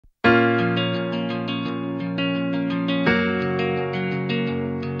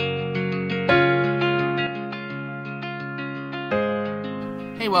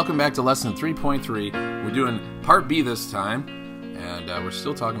Hey, welcome back to lesson 3.3. We're doing part B this time, and we're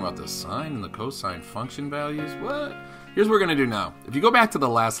still talking about the sine and the cosine function values. What? Here's what we're going to do now. If you go back to the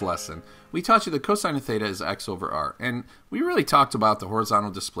last lesson, we taught you the cosine of theta is x over r, and we really talked about the horizontal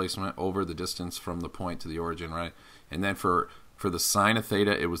displacement over the distance from the point to the origin, right? And then for the sine of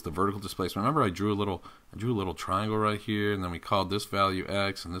theta, it was the vertical displacement. Remember, I drew a little triangle right here, and then we called this value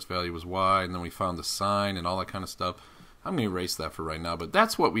x, and this value was y, and then we found the sine and all that kind of stuff. I'm going to erase that for right now, but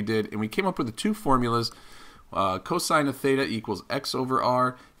that's what we did, and we came up with the two formulas. Cosine of theta equals x over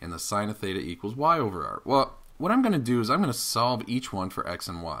r, and the sine of theta equals y over r. Well, what I'm going to do is I'm going to solve each one for x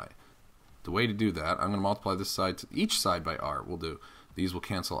and y. The way to do that, I'm going to multiply this side to each side by r. We'll do. These will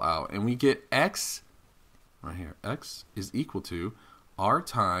cancel out, and we get x, right here, x is equal to r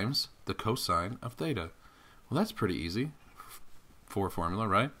times the cosine of theta. Well, that's pretty easy for a formula,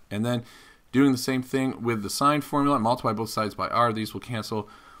 right? And then doing the same thing with the sine formula, multiply both sides by r, these will cancel.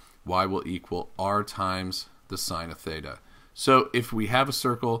 Y will equal r times the sine of theta. So if we have a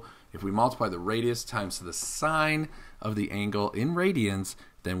circle, if we multiply the radius times the sine of the angle in radians,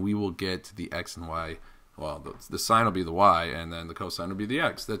 then we will get the x and y. Well, the sine will be the y, and then the cosine will be the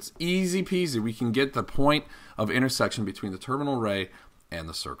x. That's easy peasy. We can get the point of intersection between the terminal ray and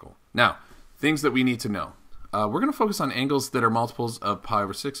the circle. Now, things that we need to know. We're going to focus on angles that are multiples of pi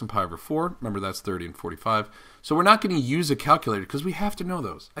over 6 and pi over 4. Remember, that's 30 and 45. So we're not going to use a calculator because we have to know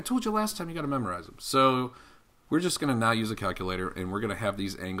those. I told you last time you got to memorize them. So we're just going to not use a calculator, and we're going to have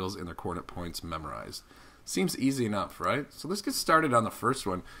these angles and their coordinate points memorized. Seems easy enough, right? So let's get started on the first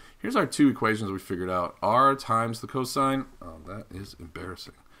one. Here's our two equations we figured out. R times the cosine. Oh, that is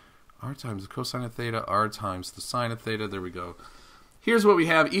embarrassing. R times the cosine of theta. R times the sine of theta. There we go. Here's what we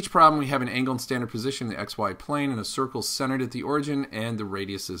have. Each problem, we have an angle in standard position, the xy plane, and a circle centered at the origin, and the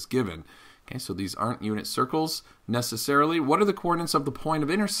radius is given. Okay, so these aren't unit circles necessarily. What are the coordinates of the point of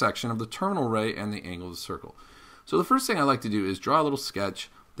intersection of the terminal ray and the angle of the circle? So the first thing I like to do is draw a little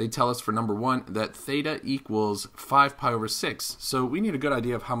sketch. They tell us for number one that theta equals 5 pi over 6. So we need a good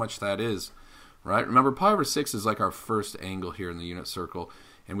idea of how much that is, right? Remember, pi over 6 is like our first angle here in the unit circle.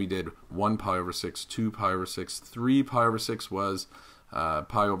 And we did 1 pi over 6, 2 pi over 6, 3 pi over 6 was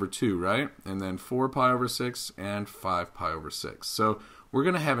pi over 2, right? And then 4 pi over 6 and 5 pi over 6. So we're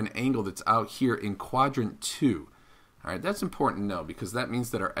going to have an angle that's out here in quadrant 2. All right, that's important to know because that means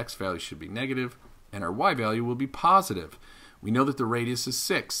that our x value should be negative and our y value will be positive. We know that the radius is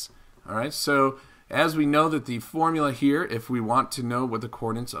 6. All right, so as we know that the formula here, if we want to know what the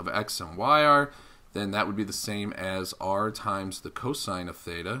coordinates of x and y are, then that would be the same as r times the cosine of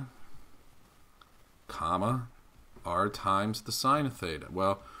theta, comma, r times the sine of theta.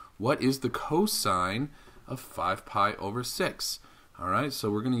 Well, what is the cosine of 5 pi over 6? All right,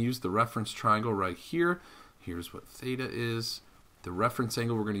 so we're going to use the reference triangle right here. Here's what theta is. The reference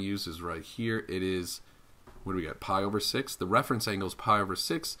angle we're going to use is right here. It is, what do we got, pi over 6? The reference angle is pi over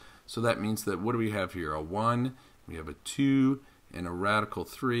 6, so that means that, what do we have here? A 1, we have a 2, and a radical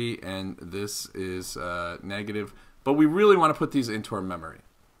 3, and this is negative. But we really want to put these into our memory.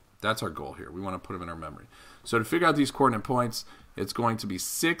 That's our goal here. We want to put them in our memory. So to figure out these coordinate points, it's going to be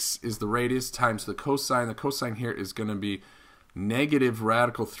 6 is the radius times the cosine. The cosine here is going to be negative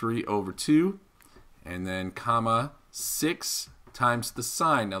radical 3 over 2, and then comma 6 times the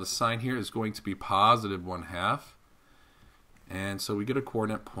sine. Now the sine here is going to be positive 1/2. And so we get a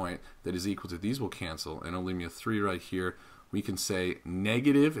coordinate point that is equal to, these will cancel, and it'll leave me a 3 right here. We can say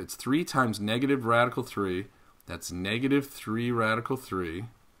negative, it's 3 times negative radical 3, that's negative 3 radical 3,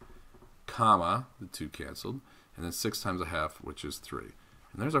 comma, the 2 canceled, and then 6 times 1/2, which is 3.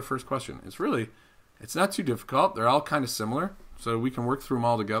 And there's our first question. It's not too difficult. They're all kind of similar, so we can work through them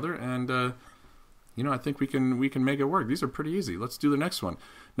all together, and you know, I think we can make it work. These are pretty easy. Let's do the next one.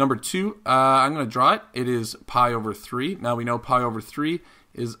 Number 2, I'm going to draw it. It is pi over 3. Now we know pi over 3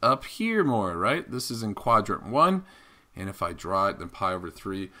 is up here more, right? This is in quadrant 1. And if I draw it, then pi over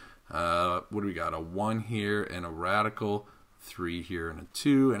 3, what do we got? A 1 here and a radical 3 here and a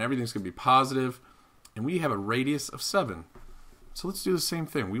 2. And everything's going to be positive. And we have a radius of 7. So let's do the same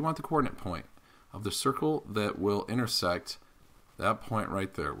thing. We want the coordinate point of the circle that will intersect that point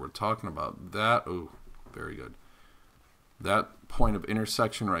right there. We're talking about that. Oh, very good. That point of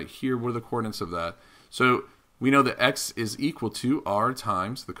intersection right here. What are the coordinates of that? So we know that x is equal to r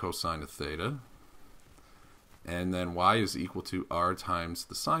times the cosine of theta. And then y is equal to r times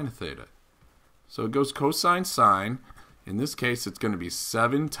the sine of theta. So it goes cosine, sine. In this case, it's going to be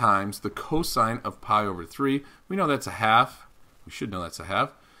 7 times the cosine of pi over 3. We know that's a half. We should know that's a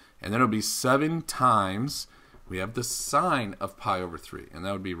half. And then it'll be 7 times, we have the sine of pi over 3. And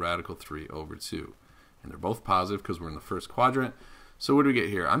that would be radical 3 over 2. And they're both positive because we're in the first quadrant. So what do we get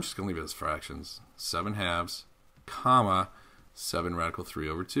here? I'm just going to leave it as fractions. 7/2, comma, 7 radical 3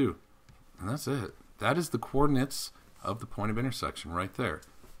 over 2. And that's it. That is the coordinates of the point of intersection right there.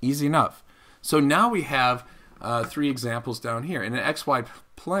 Easy enough. So now we have 3 examples down here. In an xy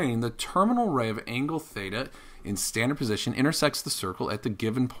plane, the terminal ray of angle theta in standard position intersects the circle at the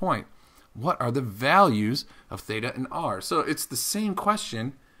given point. What are the values of theta and r? So it's the same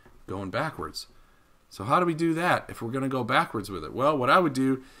question going backwards. So how do we do that if we're going to go backwards with it? Well, what I would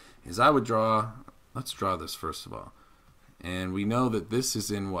do is I would draw, let's draw this first of all. And we know that this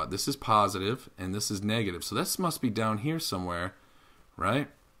is in what? This is positive and this is negative. So this must be down here somewhere, right?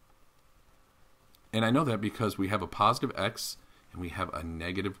 And I know that because we have a positive x and we have a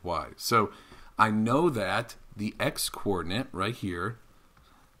negative y. So I know that the x coordinate right here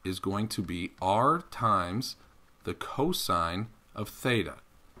is going to be r times the cosine of theta.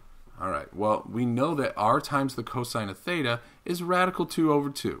 All right, well, we know that r times the cosine of theta is radical 2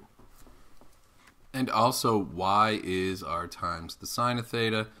 over 2. And also y is r times the sine of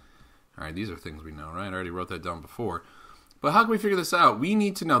theta. All right, these are things we know, right? I already wrote that down before. But how can we figure this out? We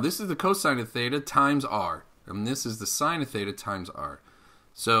need to know this is the cosine of theta times r. And this is the sine of theta times r.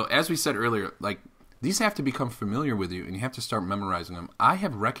 So as we said earlier, like these have to become familiar with you and you have to start memorizing them. I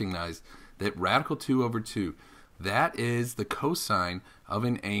have recognized that radical 2 over 2, that is the cosine of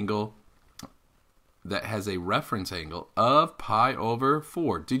an angle that has a reference angle of pi over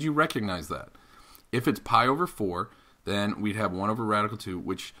 4. Did you recognize that? If it's pi over 4, then we'd have 1 over radical 2,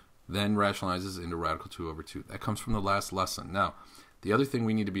 which then rationalizes into radical 2 over 2. That comes from the last lesson. Now, the other thing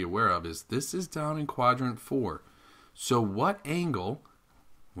we need to be aware of is this is down in quadrant 4. So what angle,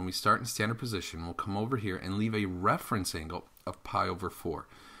 when we start in standard position, will come over here and leave a reference angle of pi over 4?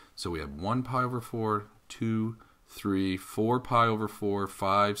 So we have 1 pi over 4, 2, 3, 4 pi over 4,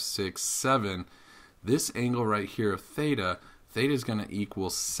 5, 6, 7. This angle right here of theta, theta is going to equal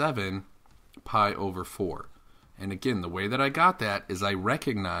 7 pi over 4. And again, the way that I got that is I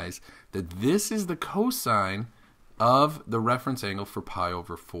recognize that this is the cosine of the reference angle for pi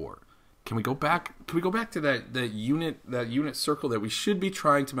over 4. Can we go back? Can we go back to that unit circle that we should be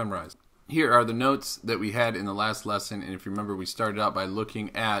trying to memorize? Here are the notes that we had in the last lesson, and if you remember, we started out by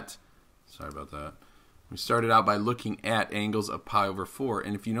looking at, sorry about that, we started out by looking at angles of pi over 4,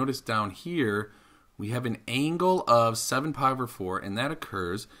 and if you notice down here, we have an angle of 7 pi over 4, and that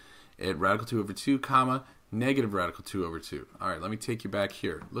occurs at radical 2 over 2, comma, negative radical 2 over 2. All right, let me take you back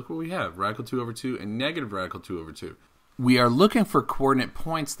here. Look what we have, radical 2 over 2 and negative radical 2 over 2. We are looking for coordinate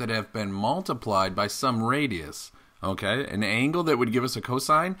points that have been multiplied by some radius. Okay, an angle that would give us a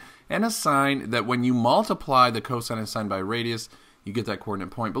cosine and a sine that when you multiply the cosine and sine by radius, you get that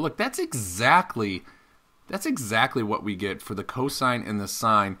coordinate point. But look, that's exactly what we get for the cosine and the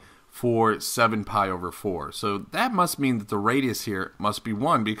sine for 7 pi over 4. So that must mean that the radius here must be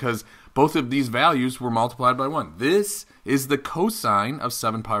 1 because both of these values were multiplied by 1. This is the cosine of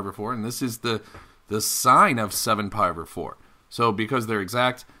 7 pi over 4, and this is the sine of 7 pi over 4. So because they're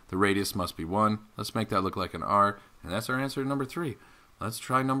exact, the radius must be 1. Let's make that look like an r, and that's our answer to number 3. Let's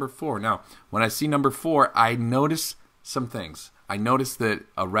try number 4. Now, when I see number 4, I notice some things. I notice that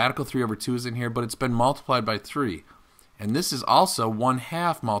a radical 3 over 2 is in here, but it's been multiplied by 3. And this is also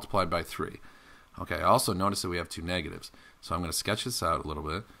 1/2 multiplied by 3. Okay, I also notice that we have 2 negatives. So I'm going to sketch this out a little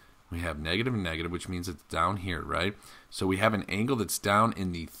bit. We have negative and negative, which means it's down here, right? So we have an angle that's down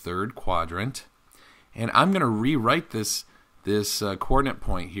in the 3rd quadrant. And I'm going to rewrite this coordinate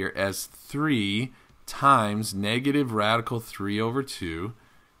point here as 3 times negative radical 3 over 2,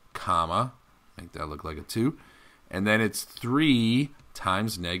 comma, make that look like a 2. And then it's 3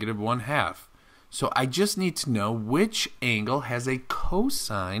 times negative 1/2. So I just need to know which angle has a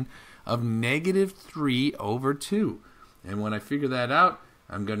cosine of negative 3 over 2. And when I figure that out,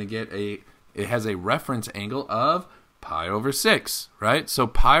 I'm going to get it has a reference angle of pi over 6, right? So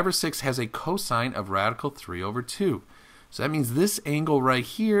pi over 6 has a cosine of radical 3 over 2. So that means this angle right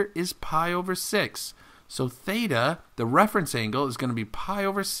here is pi over 6. So theta, the reference angle, is going to be pi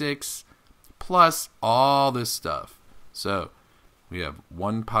over 6 plus all this stuff. So we have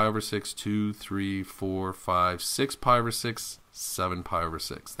 1 pi over 6, 2, 3, 4, 5, 6 pi over 6, 7 pi over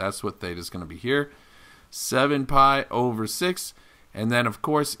 6. That's what theta is going to be here. 7 pi over 6. And then, of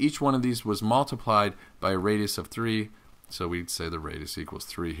course, each one of these was multiplied by a radius of 3. So we'd say the radius equals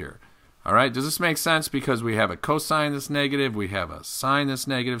 3 here. All right, does this make sense? Because we have a cosine that's negative. We have a sine that's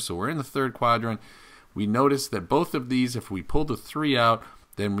negative. So we're in the 3rd quadrant. We notice that both of these, if we pull the 3 out,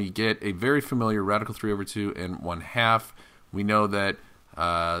 then we get a very familiar radical 3 over 2 and 1/2. We know that,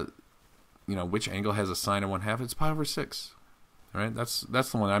 which angle has a sine of 1/2? It's pi over 6. All right, that's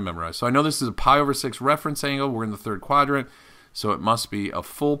the one I memorized. So I know this is a pi over 6 reference angle. We're in the 3rd quadrant. So it must be a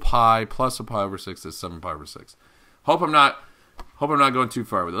full pi plus a pi over 6 is 7 pi over 6. Hope I'm not going too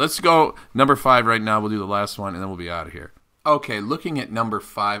far with it. Let's go number 5 right now. We'll do the last one, and then we'll be out of here. Okay, looking at number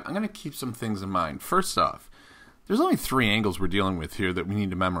 5, I'm going to keep some things in mind. First off, there's only 3 angles we're dealing with here that we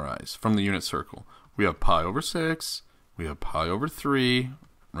need to memorize from the unit circle. We have pi over 6, we have pi over 3,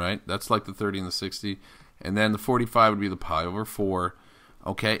 right? That's like the 30 and the 60. And then the 45 would be the pi over 4.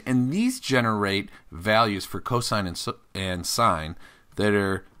 Okay, and these generate values for cosine and sine that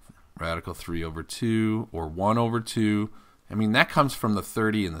are radical 3 over 2 or 1 over 2. I mean, that comes from the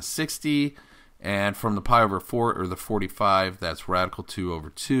 30 and the 60. And from the pi over 4 or the 45, that's radical 2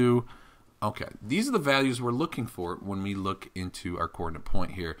 over 2. Okay, these are the values we're looking for when we look into our coordinate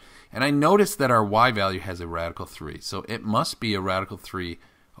point here. And I noticed that our y value has a radical 3. So it must be a radical 3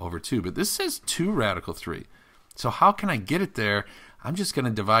 over 2. But this says 2 radical 3. So how can I get it there? I'm just going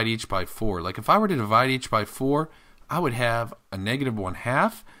to divide each by 4. Like if I were to divide each by 4, I would have a negative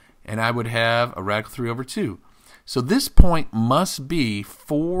 1/2, and I would have a radical 3 over 2. So this point must be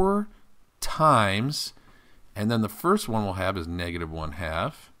 4 times, and then the first one we'll have is negative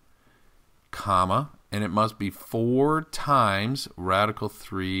 1/2, comma, and it must be 4 times radical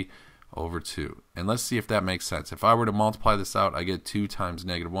 3 over 2. And let's see if that makes sense. If I were to multiply this out, I get 2 times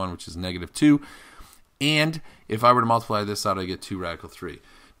negative 1, which is negative 2. And if I were to multiply this out, I get 2 radical 3.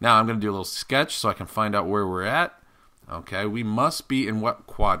 Now I'm going to do a little sketch so I can find out where we're at. Okay, we must be in what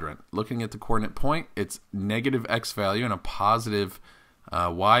quadrant? Looking at the coordinate point, it's negative x value and a positive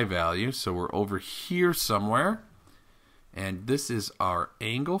y value. So we're over here somewhere. And this is our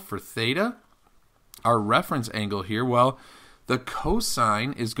angle for theta. Our reference angle here, well, the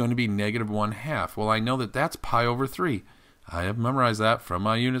cosine is going to be negative 1/2. Well, I know that that's pi over 3. I have memorized that from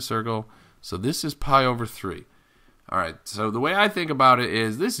my unit circle. So this is pi over 3. All right, so the way I think about it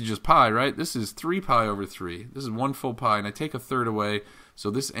is this is just pi, right? This is 3 pi over 3. This is 1 full pi, and I take a third away. So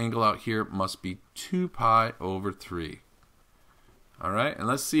this angle out here must be 2 pi over 3. All right, and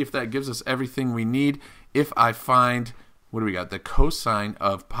let's see if that gives us everything we need. If I find, what do we got? The cosine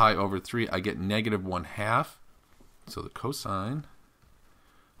of pi over 3, I get negative 1/2. So the cosine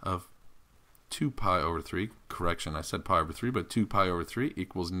of 2 pi over 3, correction, I said pi over 3, but 2 pi over 3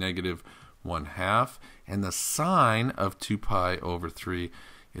 equals negative 1/2. And the sine of 2 pi over 3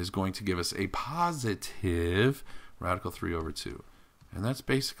 is going to give us a positive radical 3 over 2. And that's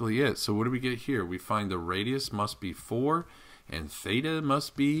basically it. So what do we get here? We find the radius must be 4, and theta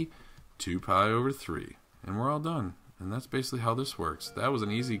must be 2 pi over 3. And we're all done. And that's basically how this works. That was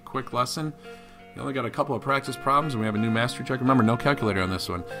an easy, quick lesson. We only got a couple of practice problems, and we have a new mastery check. Remember, no calculator on this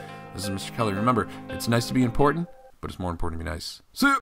one. This is Mr. Kelly. Remember, it's nice to be important, but it's more important to be nice. See ya!